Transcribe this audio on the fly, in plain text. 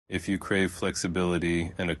If you crave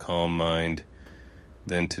flexibility and a calm mind,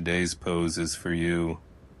 then today's pose is for you.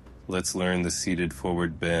 Let's learn the seated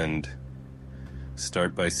forward bend.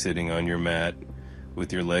 Start by sitting on your mat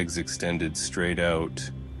with your legs extended straight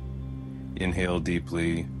out. Inhale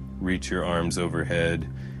deeply, reach your arms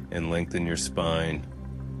overhead, and lengthen your spine.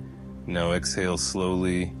 Now exhale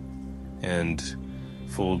slowly and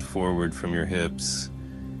fold forward from your hips,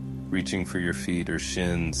 reaching for your feet or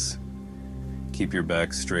shins. Keep your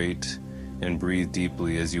back straight and breathe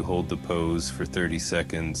deeply as you hold the pose for 30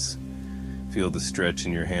 seconds. Feel the stretch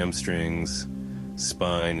in your hamstrings,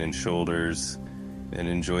 spine, and shoulders, and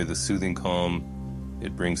enjoy the soothing calm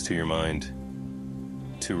it brings to your mind.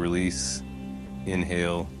 To release,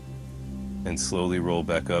 inhale, and slowly roll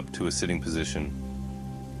back up to a sitting position.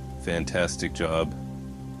 Fantastic job.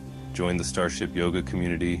 Join the Starship Yoga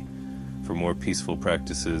community for more peaceful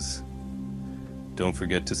practices. Don't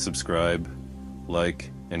forget to subscribe,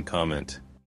 like, and comment.